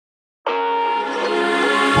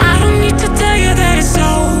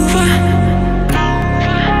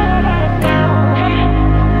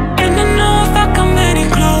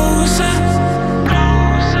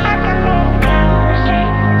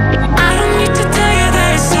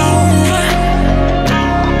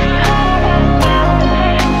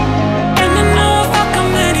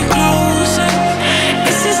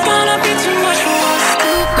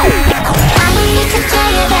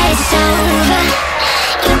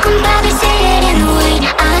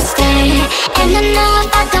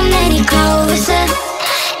about them any closer.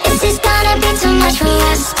 Is this gonna be too much for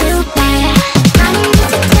us to bear? I don't need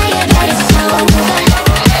to tell you that it's over.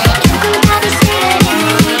 You can probably see it in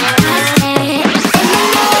the way I stare. And you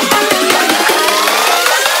know about them any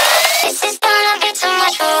closer. Is this gonna be too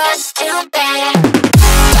much for us to bear?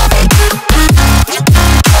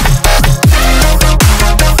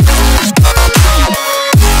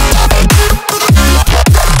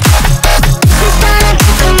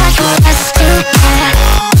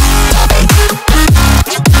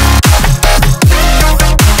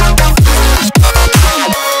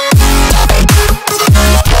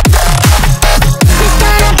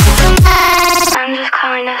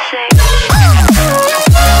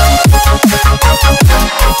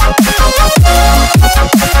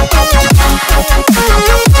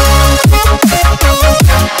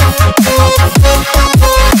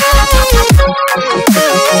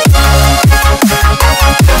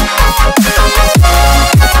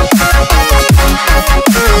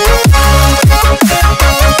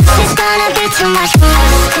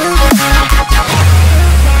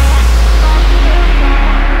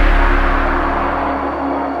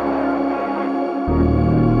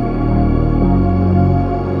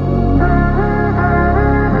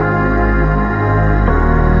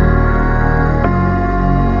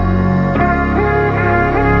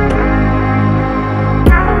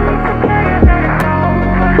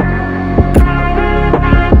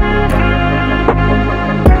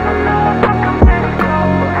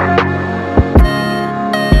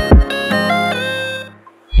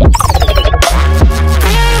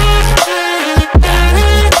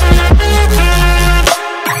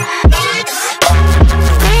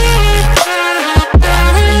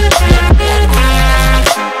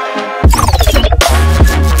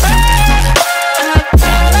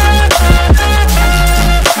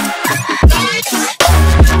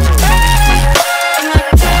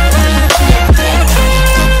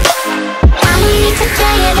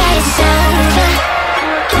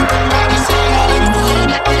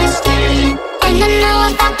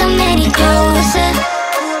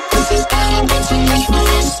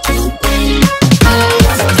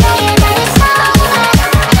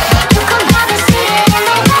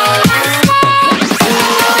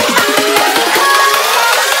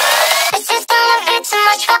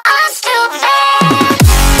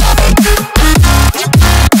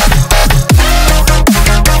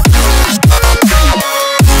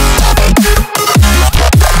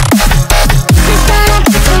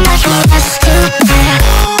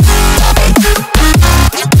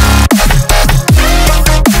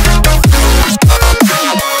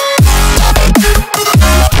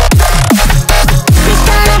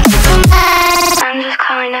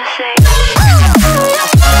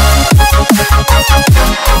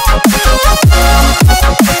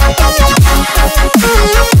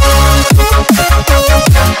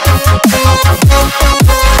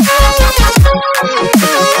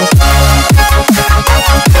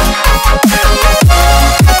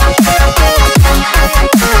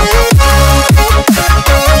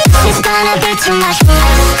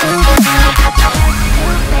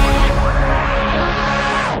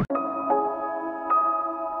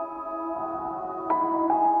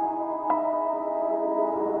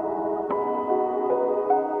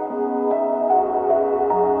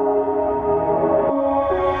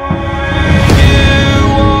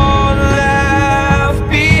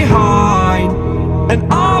 And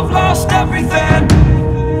I've lost everything,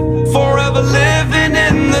 forever living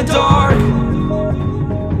in the dark.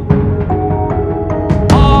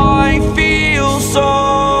 I feel so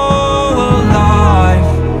alive,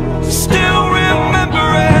 still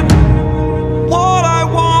remembering what I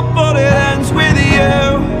want, but it ends with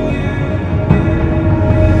you.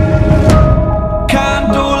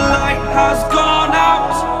 Candlelight has gone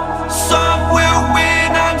out, some will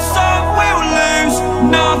win and some will lose.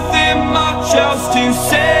 Nothing much else to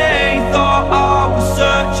say, thought I was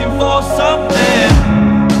searching for something.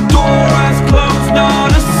 Door has closed,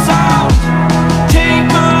 not a sound.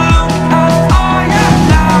 Take a look as I am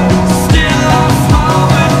now, still I smile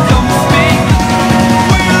but don't speak.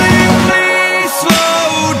 Will you please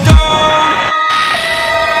slow down?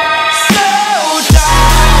 Slow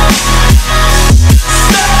down.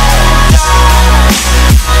 Slow down. Slow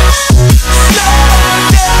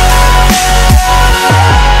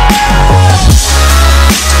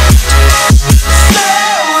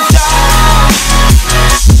down.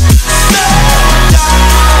 Slow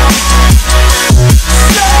down.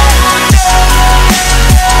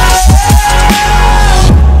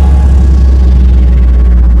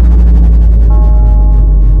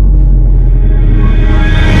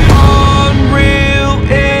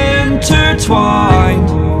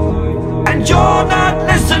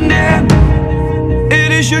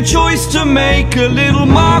 a choice to make, a little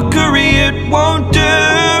mockery it won't do.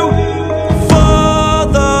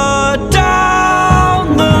 Further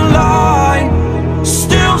down the line,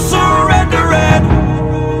 still surrendering,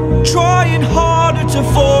 trying harder to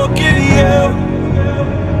forgive you.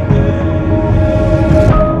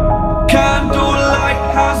 Candlelight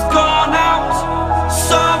has gone out.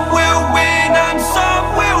 Some will win and some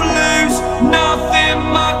will lose. Nothing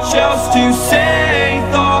much else to say.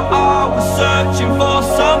 Thought I was searching for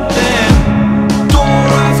something. Door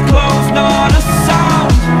has closed, not a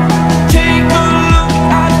sound. Take a look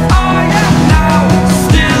as I am now.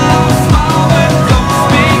 Still I smile but don't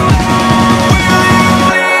speak. Will you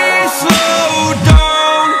please slow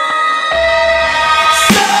down? Slow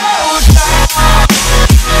down.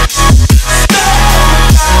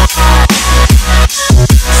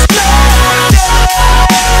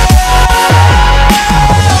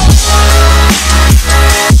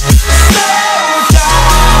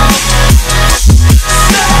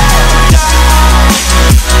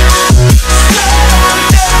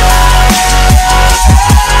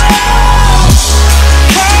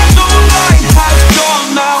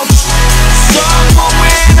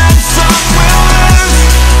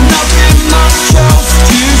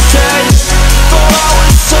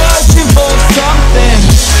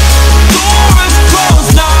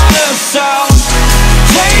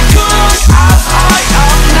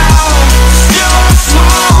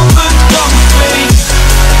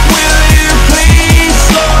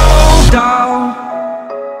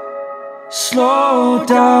 Slow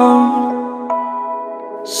down,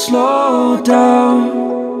 slow down,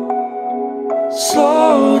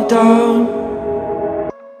 slow down.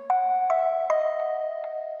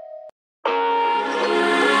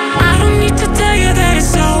 I don't need to tell you that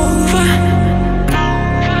it's over.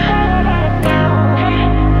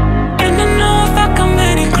 And I know if I come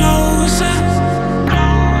any closer,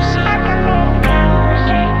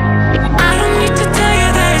 I don't need to tell you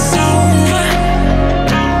that it's over.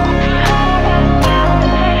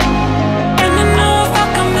 And I know if I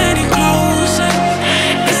come any closer,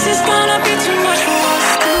 this is gonna be too much for us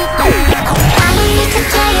to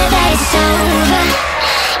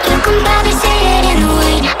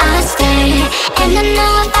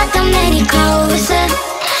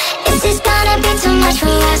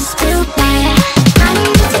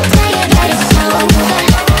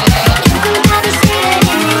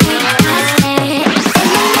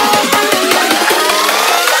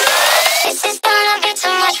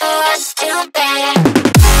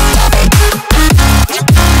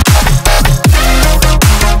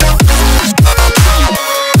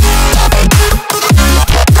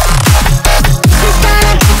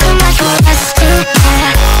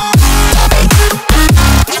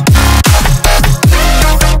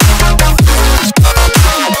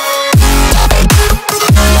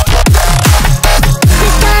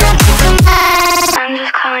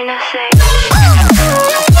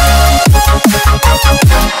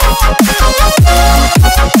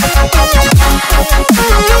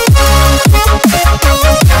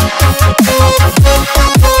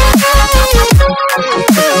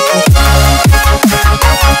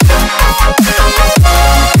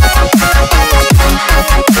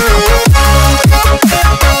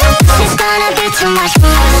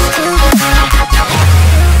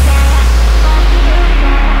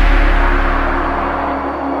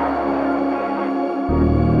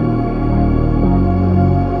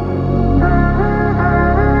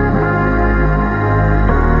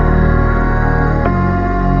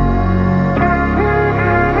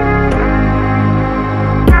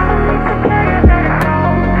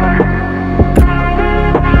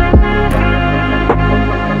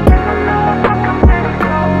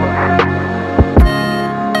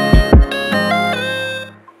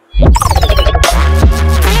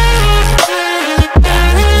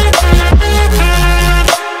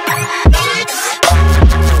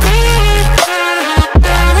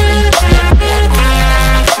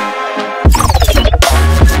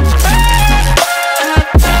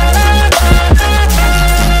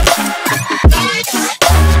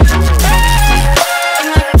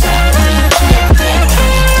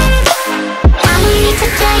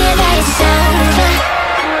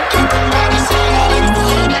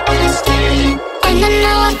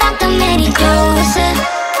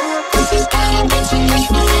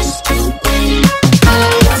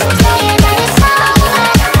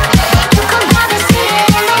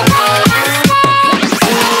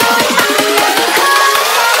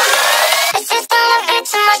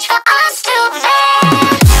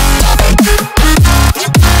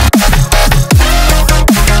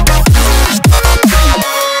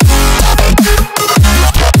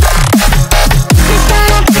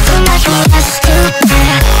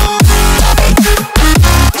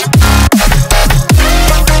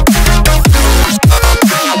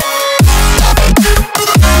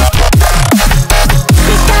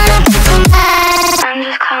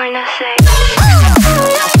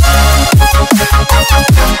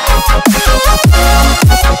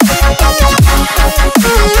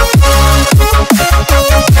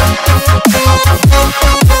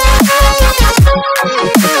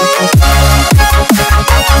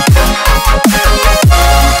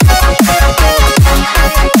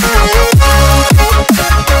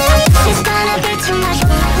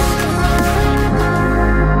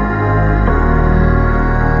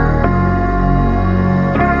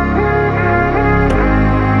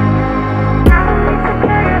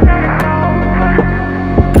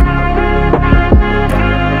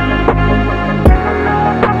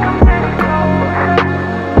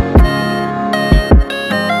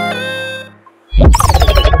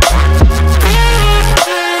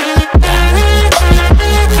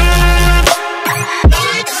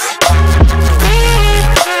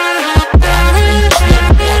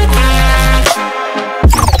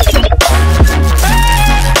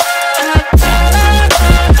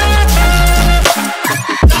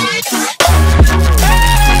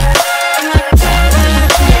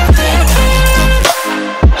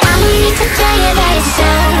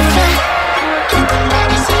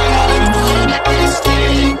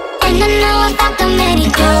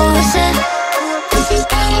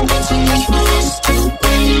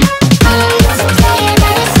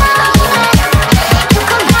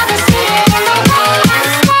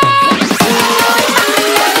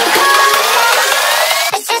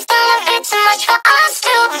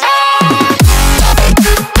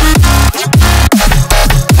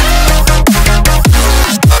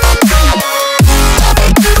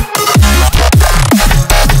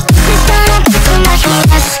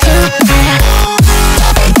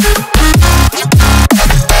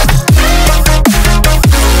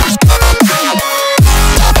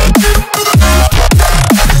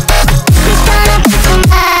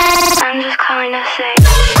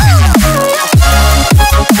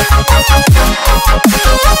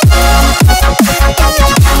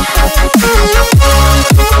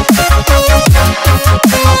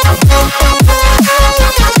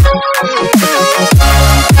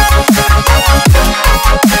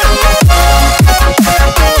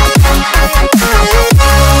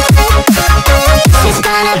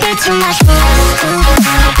too much for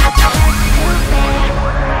us to